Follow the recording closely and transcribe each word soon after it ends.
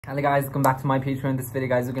Hello guys, welcome back to my Patreon. In this video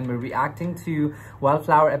guys, we're going to be reacting to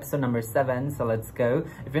Wildflower episode number 7, so let's go.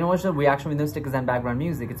 If you want to watch the reaction with no stickers and background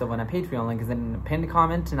music, it's over on our Patreon, link is in the pinned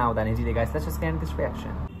comment. Now without any delay guys, let's just get into this reaction.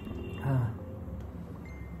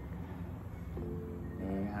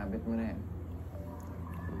 Habit mo na yan.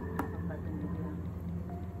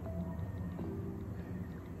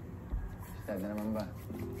 Sad na naman ba?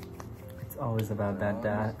 It's always about that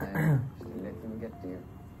dad. Let him get to you.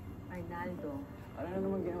 Arnaldo. Ano na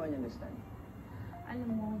naman ginawa niya this time?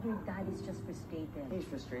 Alam mo, your dad is just frustrated. He's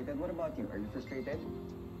frustrated? What about you? Are you frustrated?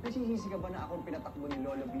 Nasisisi ka ba na akong pinatakbo ni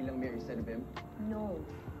Lolo bilang mayor instead of him? No.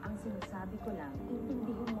 Ang sinasabi ko lang,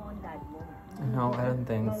 intindihin mo ang dad mo. No, I don't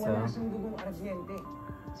think so. Mawala siyang dugong ardiente.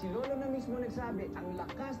 Si Lolo na mismo nagsabi, ang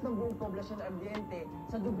lakas ng buong poblasyon ng ardiente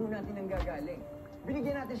sa dugo natin ang gagaling.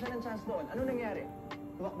 Binigyan natin siya ng chance doon. Ano nangyari?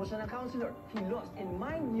 Tumakbo siya ng councilor. He lost. And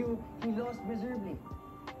mind you, he lost miserably.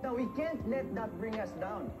 Now, we can't let that bring us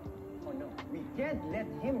down. Oh no, we can't let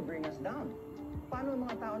him bring us down. Paano ang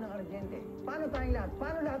mga tao ng ardiente? Paano tayong lahat?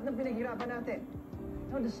 Paano lahat ng pinaghirapan natin?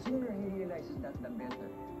 Now, the sooner he realizes that, the better.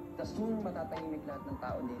 The sooner matatahimik lahat ng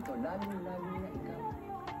tao dito, lalo na ikaw.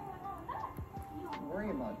 Don't worry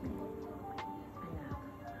about me. Anak,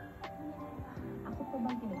 ako pa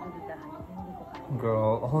bang pinagdududahan at hindi ko kaya?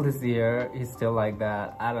 Girl, all this year, he's still like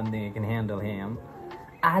that. I don't think you can handle him.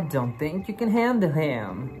 I don't think you can handle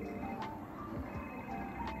him.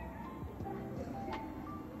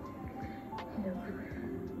 Hello.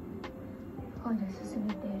 Ako nasa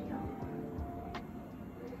cemeteryo.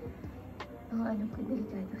 Ang alam ko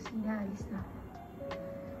delikado, sinaalis na ako.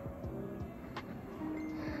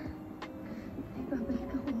 Ay, babalik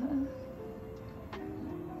ako ha.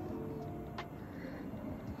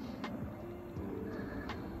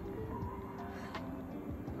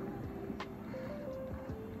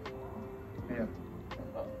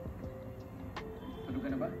 Tulog ka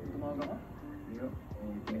na ba? Tumawag ako?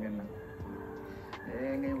 Hindi, pinigan lang.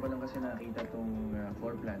 Ngayon ko lang kasi nakita tong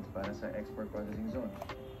floor plans para sa export processing zone.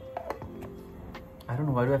 I don't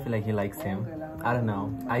know, why do I feel like he likes him? I don't know.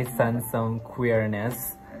 I sense some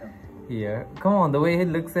queerness here. Come on, the way he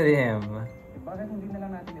looks at him. Bakit hindi na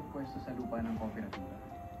lang natin ipwesto sa lupa ng kooperativa?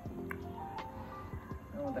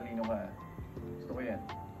 Matalino ka. Gusto ko yan.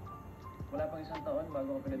 Wala pang isang taon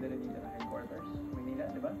bago ko pinadala dito ng headquarters. Manila,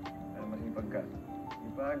 di ba? Alam, masipag ka.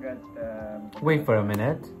 Ipag at... Wait for a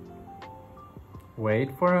minute. Wait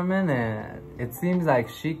for a minute. It seems like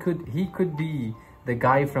he could be the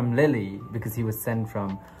guy from Lily because he was sent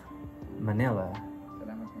from Manila.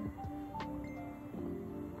 Salamat mo.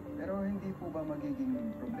 Pero hindi po ba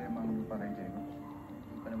magiging problema ang lupa kay Diego?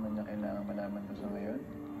 Hindi pa naman niya kailangan malaman to sa ngayon.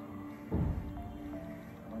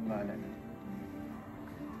 Ang bahala na.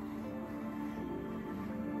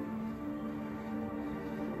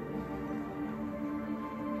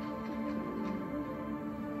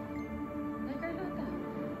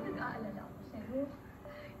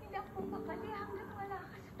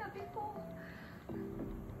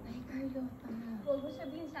 Huwag mo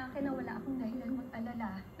sabihin sa akin na wala akong dahilan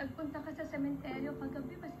mag-alala. Nagpunta ka sa sementeryo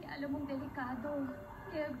kagabi maski alam mong delikado.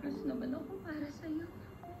 Kaya gusto naman ako para sa'yo.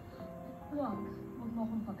 Huwag mo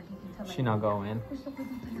akong pabalikin sa She not going. Gusto ko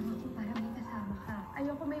dito lang ako para may kasama ka.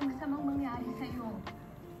 Ayoko may masamang mangyari sa'yo.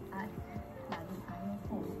 At laging ayaw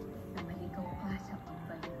ko na maligaw ka sa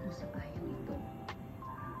pagbalik mo sa bayang ito.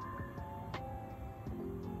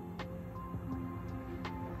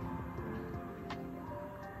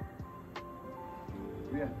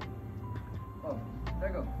 Kuya. Oh,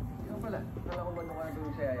 Diego. Ikaw pala. Akala ko ba nung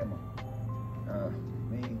tulong sa yaya mo?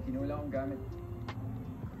 May kinula akong gamit.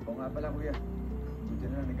 Oo nga pala, kuya. Buti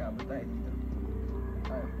na lang nag-aabot tayo dito.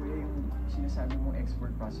 Kuya, yung sinasabi mong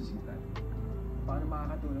export processing plant. Paano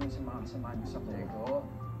makakatulong sa mga kasamahan ko sa Diego?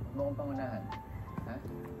 Huwag mo akong pangunahan. Ha?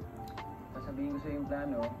 Sasabihin ko sa yung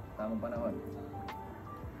plano, tamang panahon.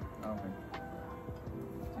 Okay.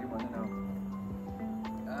 Sige mo, ano na ako?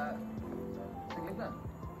 Saglit na.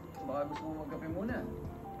 Baka gusto mo magkape muna.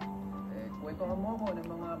 Kwentuhan mo ako ng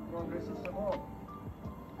mga progresses ako.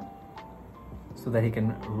 So that he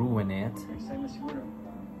can ruin it. Next time na siguro.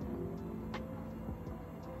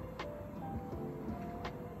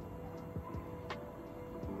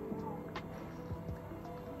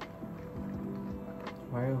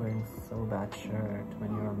 Why are you wearing so bad shirt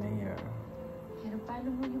when you're a mayor? Pero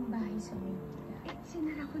paano mo yung bahay sa Manila?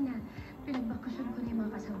 Sinara ko na. Pinagbakasyon ko na yung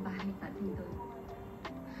mga kasambahay natin doon.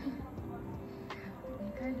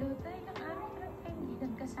 Carlota, ilang araw lang tayo hindi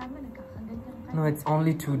nagkasama, nagkakaganyan ka. No, it's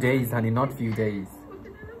only 2 days, honey, not few days.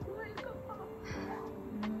 Buti na lang buhay ka pa.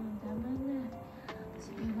 Tama na.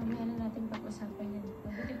 Sige, mamaya na natin pag-usapan yan.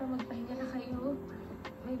 Mabuti pa magpahinga na kayo.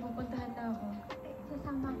 May pupuntahan na ako.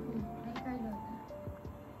 Sasama ko Ay, Carlota.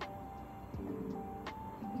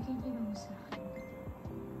 Ibigay niyo naman sa akin.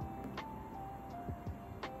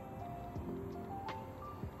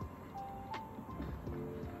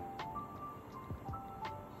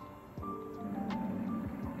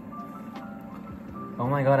 Oh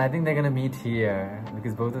my god, I think they're gonna meet here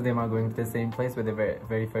because both of them are going to the same place where they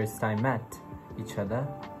very first time met each other.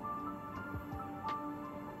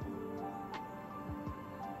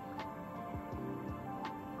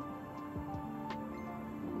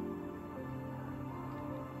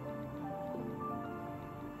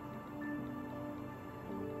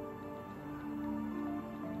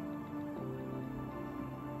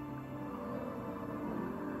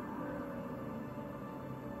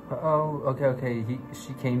 Oh, okay.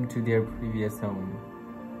 She came to their previous home.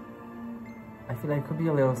 I feel like it could be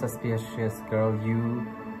a little suspicious, girl. You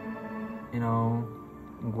know,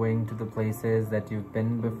 going to the places that you've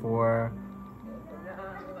been before.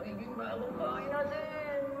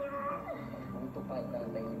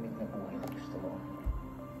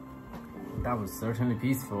 That was certainly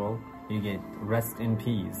peaceful. You get rest in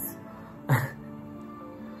peace.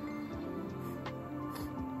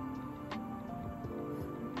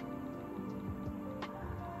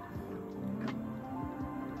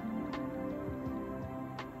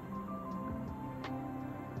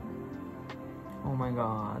 Oh my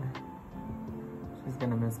god. She's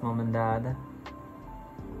gonna miss mom and dad.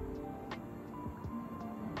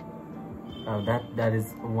 Oh, that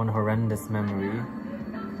is one horrendous memory.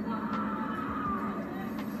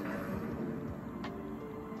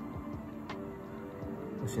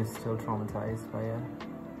 She's still traumatized by it.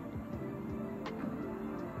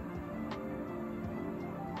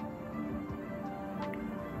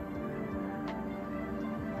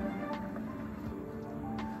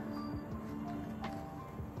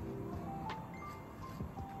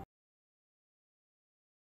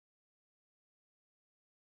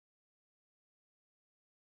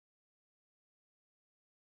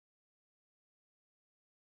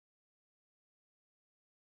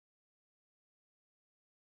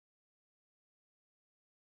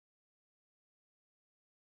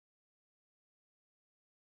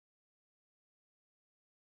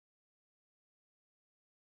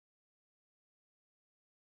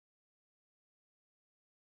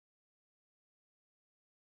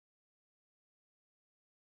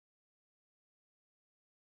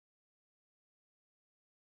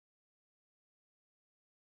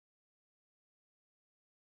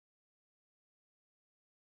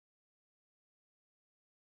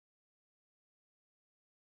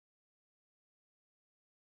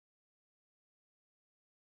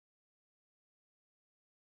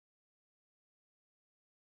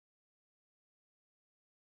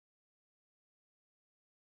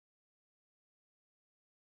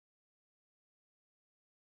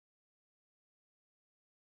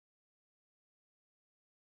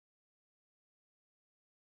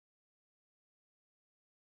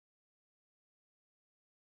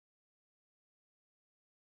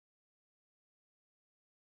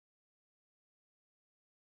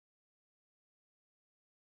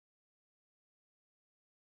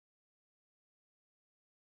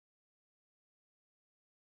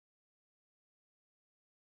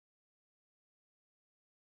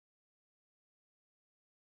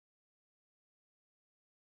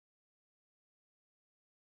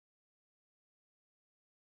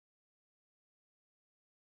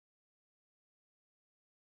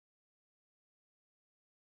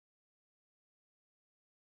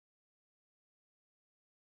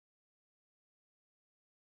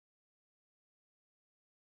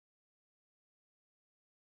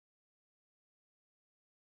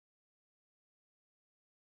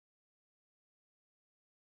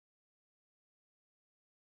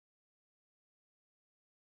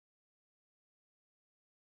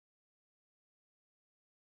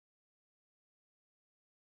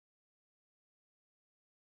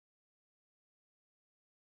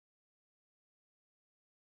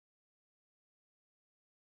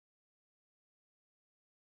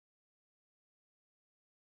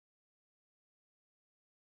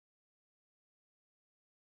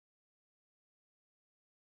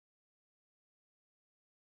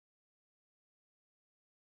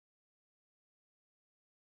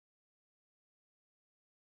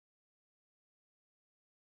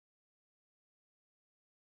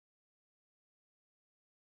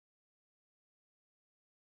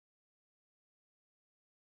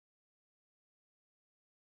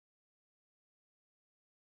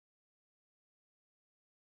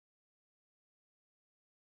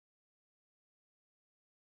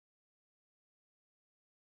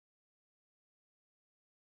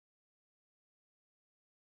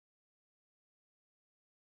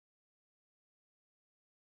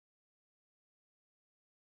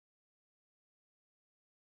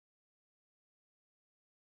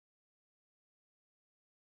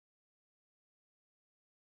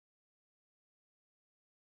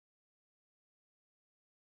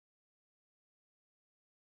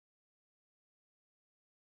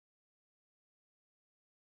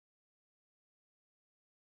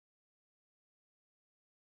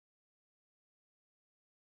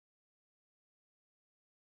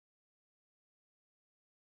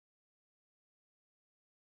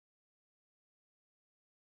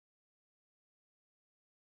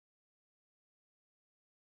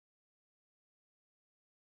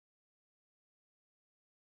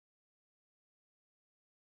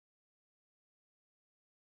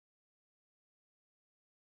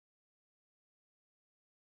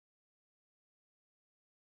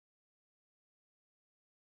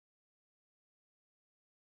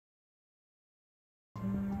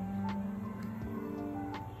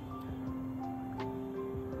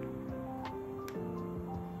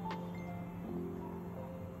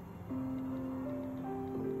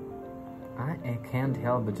 I can't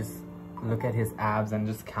help but just look at his abs and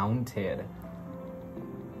just count it.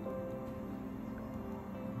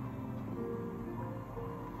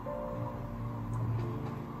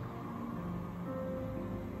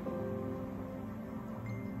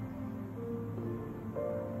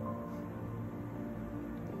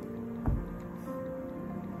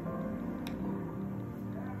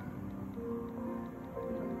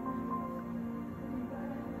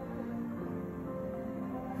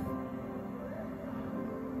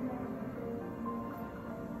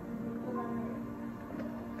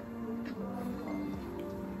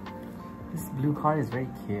 This blue car is very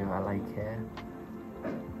cute. I like it.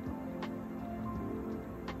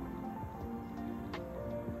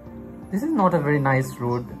 This is not a very nice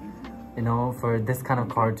road, you know, for this kind of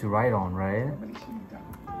car to ride on, right?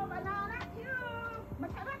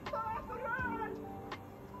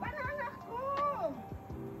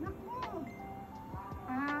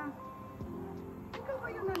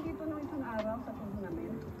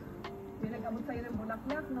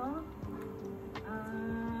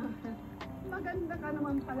 Maganda ka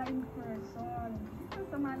naman pala in person. Ito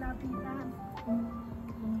sa malapitan.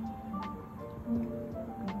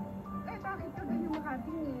 Eh, bakit ka ganyan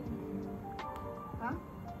makatingin? Ha?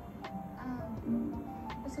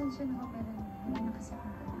 Pasensya na ko pero hindi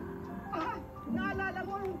nakasama. Ah, naalala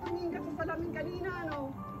mo nung tumingin ka sa salamin kanina,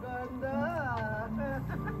 ano? Ganda!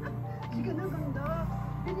 Sige na, ganda.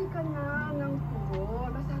 Pili ka na ng turo.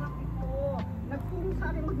 Masarap ito. Nagturo sa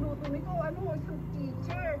akin magluto nito. Ano, isang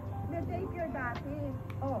teacher. Na-daycare dati.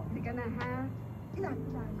 Oh, hindi ka na, ha? Ilan.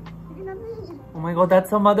 Sige na, May. Oh my god, that's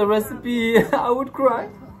some other recipe. I would cry.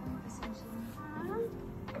 Pasensya na.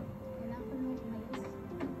 Kailangan ko nung umalis.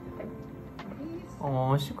 Please.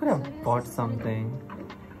 Oh, she could have bought something.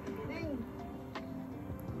 Ning.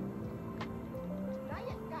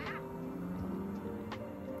 Diet ka.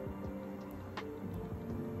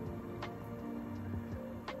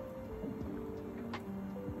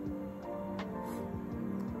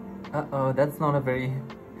 Uh-oh, that's not a very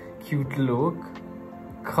cute look.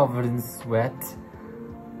 Covered in sweat.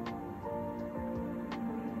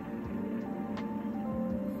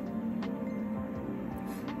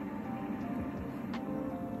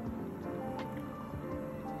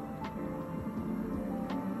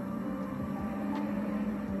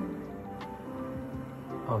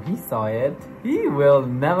 Oh, he saw it. He will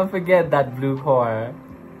never forget that blue car.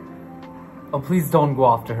 Oh, please don't go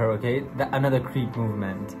after her, okay? Another creep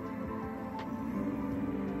movement.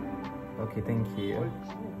 Okay, thank you.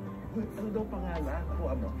 Ano daw pangalan?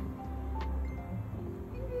 Kuha mo.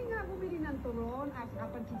 Hindi nga bumili ng turon at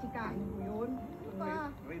kapag chichikain ko yun. Ano ba?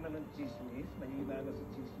 Reyna ng chismis. Mahina na sa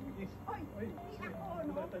chismis. Oy, hindi ako,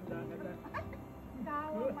 no? Matanda ka na.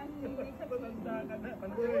 Daw, mahilig sa Matanda ka na.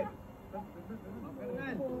 Pandoy. Anong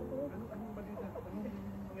balita? Anong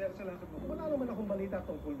nangyari sa lakad mo? Wala naman akong balita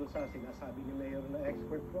tungkol doon sa sinasabi ni Mayor na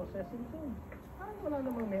expert processing doon. Parang wala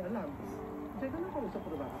namang may alam. Kasi ganun kung usap ko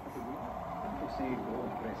na ba kapatid mo? Kasi ko,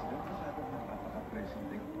 president, kasado na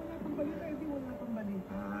papaka-president. Kung wala pang balita, hindi wala pang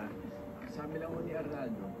balita. Sabi lang ko ni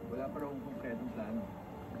Arnaldo, wala pa raw konkretong plano.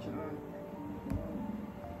 Tsaka,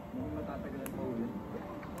 mukhang matatagalan pa ulit.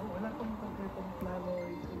 Wala pang konkretong plano.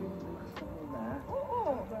 Yung relax na muna. Oo.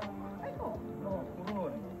 Aiko. No,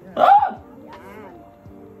 puron. Yan. Yan.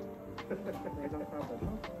 May lang sabad,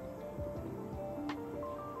 no?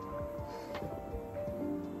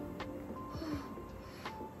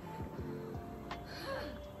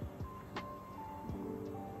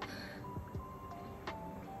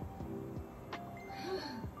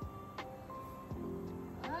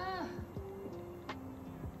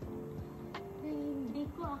 Hindi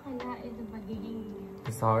ko akalain na magiging...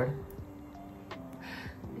 It's hard.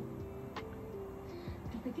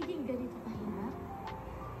 Magiging ganito kahirap.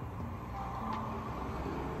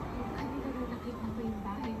 Yung kanina na nakita ko yung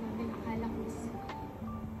bahay namin, akala ko mas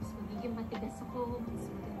magiging matigas ako, mas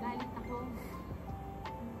magagalit ako.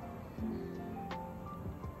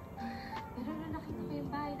 Pero nung nakita ko yung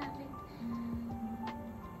bahay namin,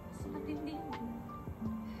 mas matindi.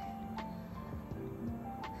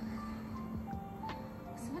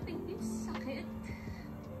 Mas matindi yung sakit.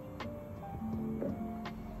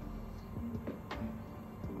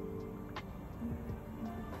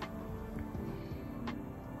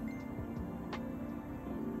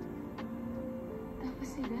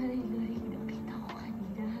 Tapos si Laring nakita ko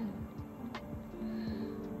kanina.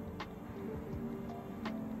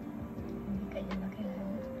 Hindi kanya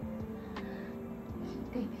nakilala.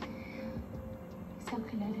 Hindi. Isang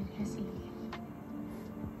kilala nila si Lily.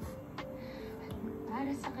 At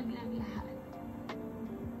para sa kanilang lahat,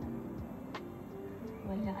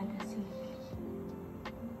 wala na si Lily.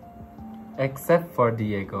 Except for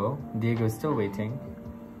Diego. Diego is still waiting.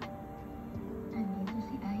 Nandito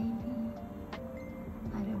si Ivy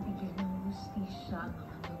para bigyan ng hustisya ang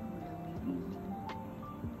mga magulang ni Billy.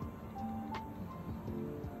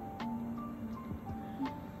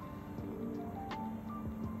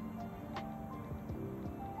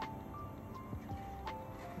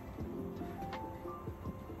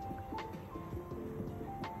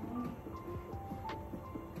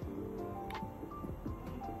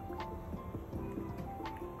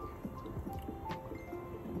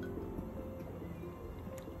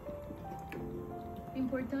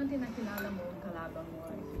 Importante na kilala mo ang kalaban mo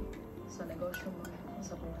sa negosyo mo,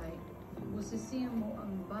 sa buhay. Busisiyan mo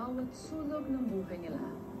ang bawat sulog ng buhay nila.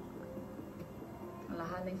 Ang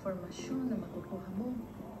lahat ng informasyon na makukuha mo,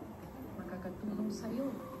 makakatulong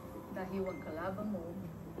sa'yo dahil ang kalaban mo,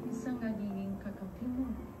 isang nagiging kakampi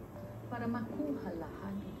mo para makuha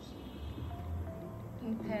lahat.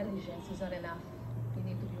 Intelligence is not enough. You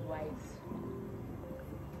need to be wise.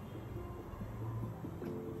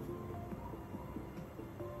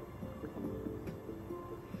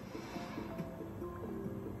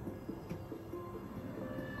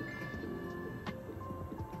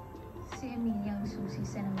 Si Emilia ang susi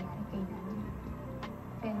sa nangyari kay Nana.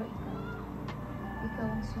 Pero ikaw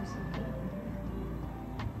ang susi kay Emilia.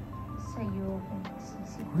 Sa'yo kung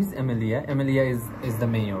magsisi. Who's Emilia? Emilia is the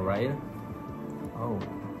mayor, right? Oh.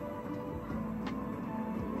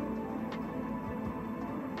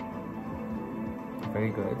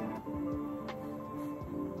 Very good.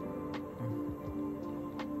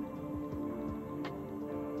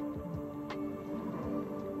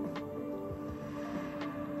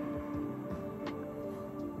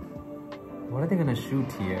 What are they gonna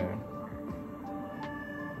shoot here?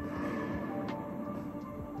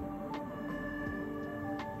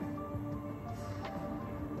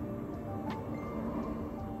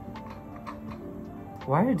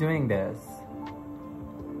 Why are you doing this?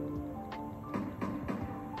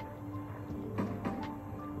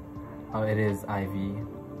 Oh, it is Ivy.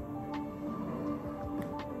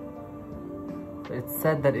 It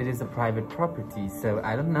said that it is a private property, so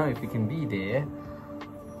I don't know if you can be there.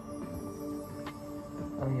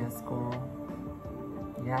 Oh yes, girl.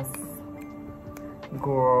 Yes.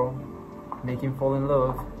 Girl. Make him fall in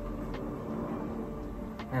love.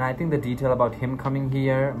 And I think the detail about him coming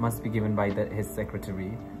here must be given by his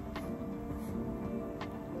secretary.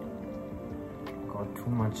 God,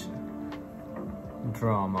 too much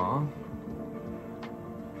drama.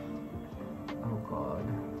 Oh God.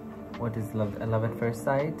 What is love at first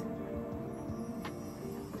sight?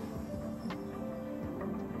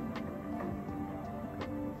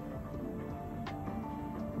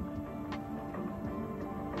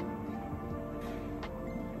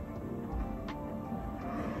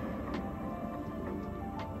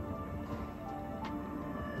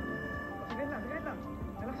 Sige lang.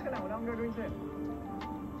 Relax ka lang. Wala akong gagawin sa'yo.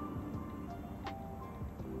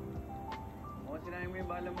 Mukhang sinayin mo yung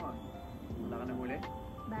bala mo ah. Wala ka nang huli?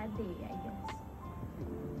 Bad day, I guess.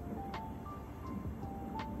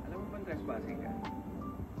 Alam mo bang trespassing ka?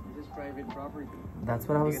 This is private property. That's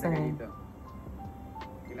what I was saying. Dito.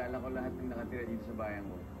 Kilala ko lahat ng nakatira dito sa bayan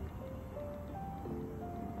mo.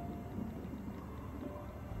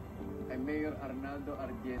 I'm Mayor Arnaldo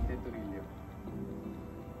Ardiente Torillo.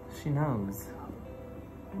 She knows.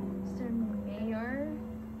 Mr. Mayor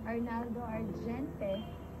Arnaldo Argente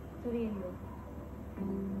Turillo.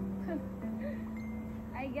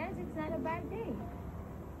 I guess it's not a bad day.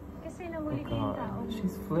 Kasi nahuli ko yung tao.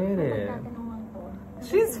 She's flirting. Pagtatanungan ko.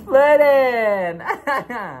 She's flirting!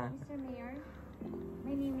 Mr. Mayor,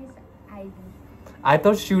 my name is Ivy. I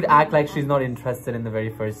thought she would act like she's not interested in the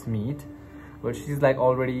very first meet. But she's like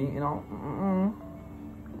already, you know.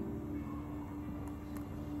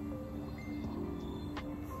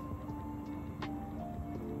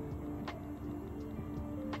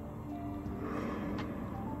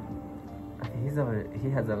 He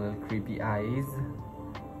has a little creepy eyes.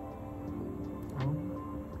 Oh.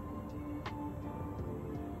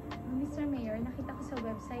 Mr. Mayor, nakita ko sa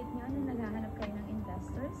website niyo na naghahanap kayo ng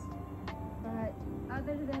investors. But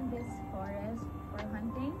other than this forest or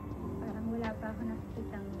hunting, parang wala pa ako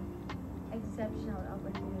nakikitang exceptional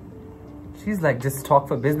opportunity. She's like, just talk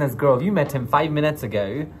for business, girl. You met him 5 minutes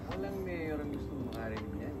ago. Walang mayor ang gusto mong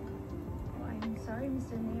makarinig yan. Oh, I'm sorry,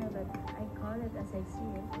 Mr. Mayor, but I call it as I see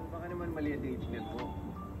it. Baka naman mali ang dating mo.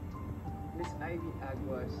 Miss Ivy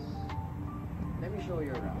Aguas, let me show you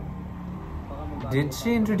around. Baka mabago Did ka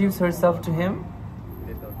she pa. introduce herself to him?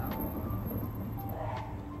 Dito, tao.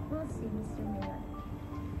 We'll see, Mr. Mayor.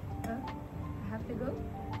 I have to go.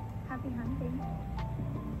 Happy hunting.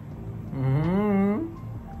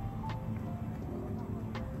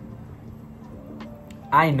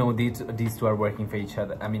 I know these two are working for each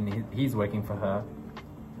other. I mean, he's working for her.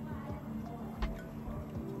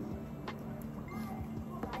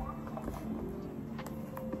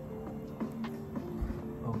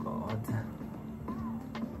 Oh God.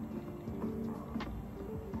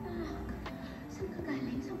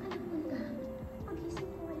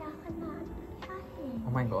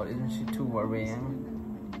 Oh my God, isn't she too worrying?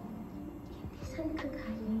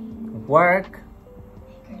 Work.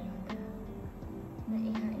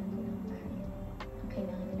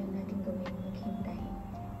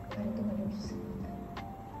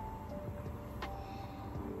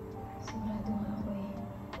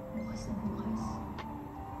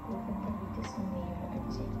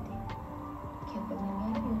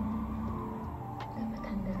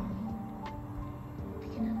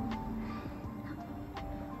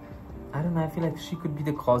 I don't know, I feel like she could be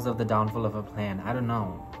the cause of the downfall of a plan. I don't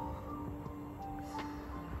know.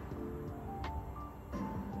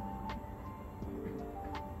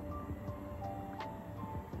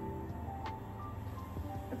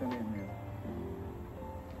 Ito na yun, Mel.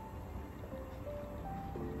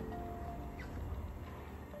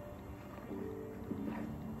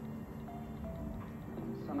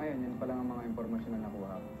 Sa ngayon, yun pa lang ang mga impormasyon na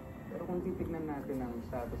nakuha ko. Pero kung titignan natin ang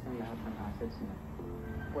status ng lahat ng assets niya,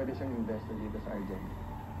 pwede siyang investor dito sa Argentina.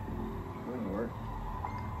 Good work.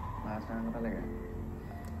 Maasahan ka talaga.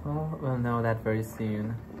 Well, we'll know that very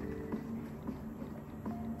soon.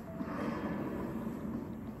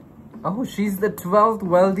 Oh, she's the 12th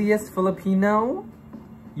wealthiest Filipino?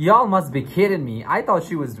 Y'all must be kidding me. I thought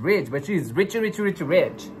she was rich, but she's rich.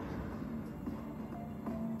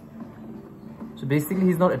 So basically,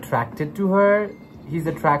 he's not attracted to her. He's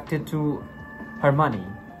attracted to her money.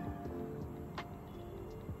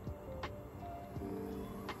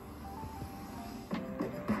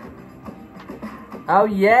 Oh,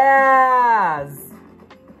 yes!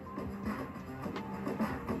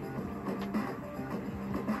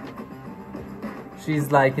 She's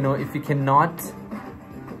like, you know, if you cannot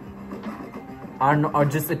are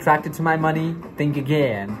just attracted to my money, think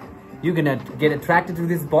again. You're gonna get attracted to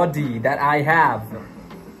this body that I have.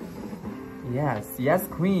 Yes, yes,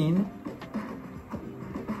 queen.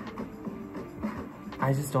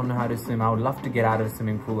 I just don't know how to swim. I would love to get out of a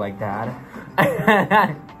swimming pool like that.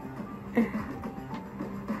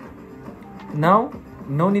 No?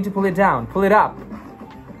 No need to pull it down. Pull it up.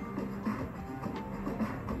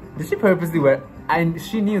 Did she purposely wear... And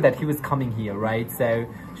she knew that he was coming here, right? So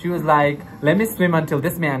she was like, let me swim until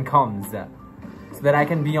this man comes. So that I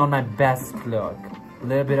can be on my best look. A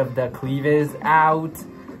little bit of the cleavage out,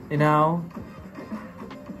 you know?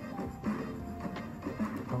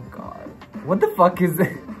 Oh God. What the fuck is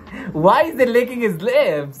it? Why is it licking his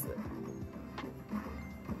lips?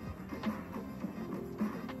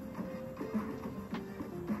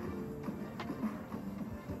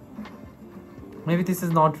 Maybe this is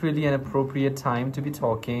not really an appropriate time to be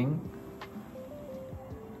talking.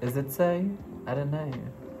 Is it so? I don't know.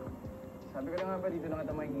 Sabi ko na nga ba, dito na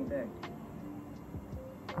kita makikita eh.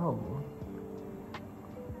 Oh.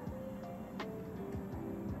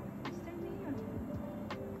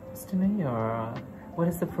 Mr. Mayor, what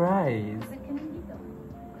a surprise.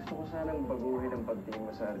 Gusto ko sanang baguhin ang pagtingin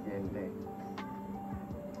mo sa Argente.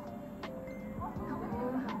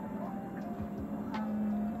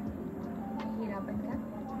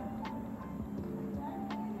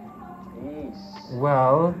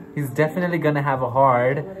 Well, he's definitely gonna have a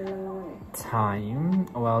hard time.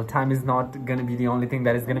 Well, time is not gonna be the only thing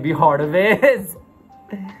that is gonna be hard of it.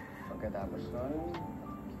 Pagkatapos nun,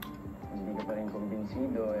 hindi ka pa rin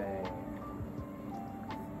kumbinsido eh.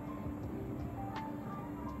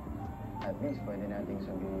 At least pwede nating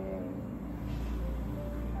sabihin,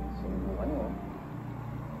 sinubukan mo.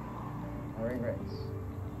 No regrets.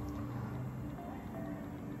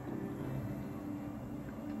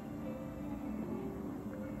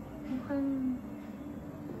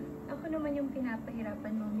 Ako naman yung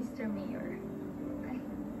pinapahirapan mo, Mr. Mayor.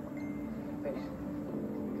 Please.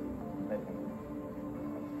 Let me.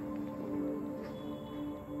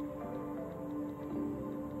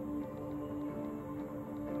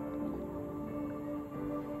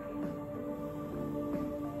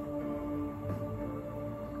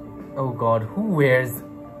 Oh God, who wears...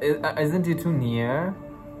 Isn't he too near?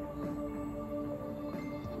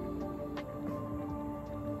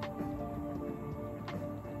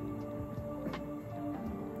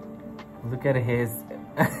 Look at his...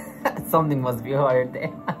 Something must be hard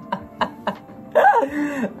there.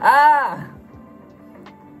 Ah!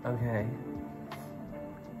 Okay.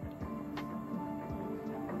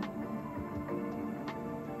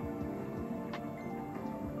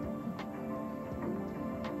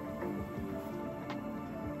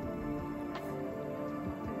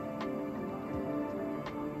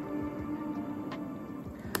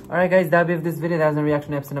 Alright guys, that'll be it for this video. That was a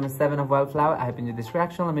reaction to episode number 7 of Wildflower. I hope you enjoyed this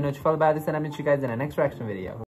reaction. Let me know what you felt about this, and I'll meet you guys in the next reaction video.